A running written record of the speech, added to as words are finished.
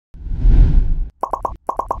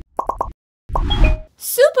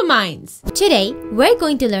SuperMindz! Today, we're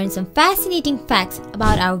going to learn some fascinating facts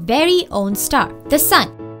about our very own star, the Sun.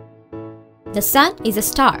 The Sun is a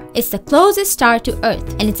star. It's the closest star to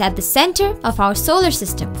Earth, and it's at the center of our solar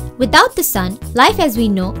system. Without the Sun, life as we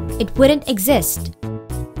know it wouldn't exist.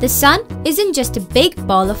 The Sun isn't just a big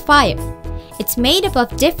ball of fire. It's made up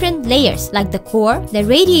of different layers like the core, the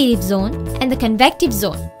radiative zone, and the convective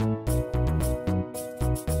zone.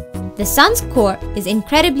 The Sun's core is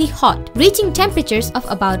incredibly hot, reaching temperatures of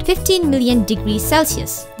about 15 million degrees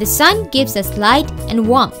Celsius. The Sun gives us light and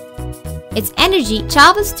warmth. Its energy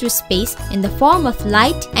travels through space in the form of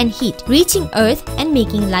light and heat, reaching Earth and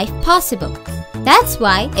making life possible. That's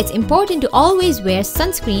why it's important to always wear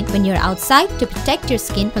sunscreen when you're outside to protect your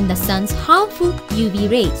skin from the Sun's harmful UV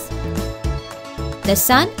rays. The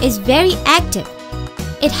Sun is very active.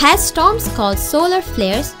 It has storms called solar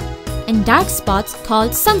flares and dark spots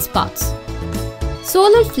called sunspots.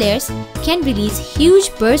 Solar flares can release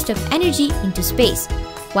huge bursts of energy into space,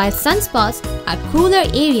 while sunspots are cooler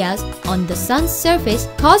areas on the Sun's surface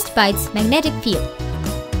caused by its magnetic field.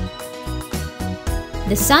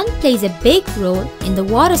 The Sun plays a big role in the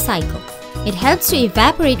water cycle. It helps to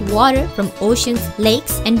evaporate water from oceans,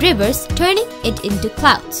 lakes, and rivers, turning it into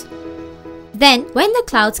clouds. Then, when the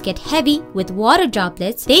clouds get heavy with water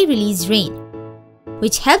droplets, they release rain,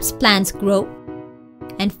 which helps plants grow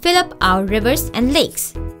and fill up our rivers and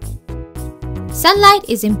lakes. Sunlight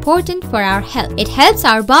is important for our health. It helps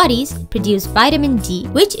our bodies produce vitamin D,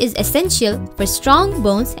 which is essential for strong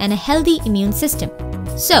bones and a healthy immune system.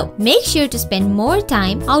 So, make sure to spend more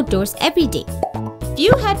time outdoors every day. If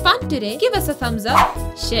you had fun today, give us a thumbs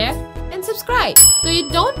up, share, and subscribe so you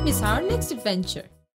don't miss our next adventure.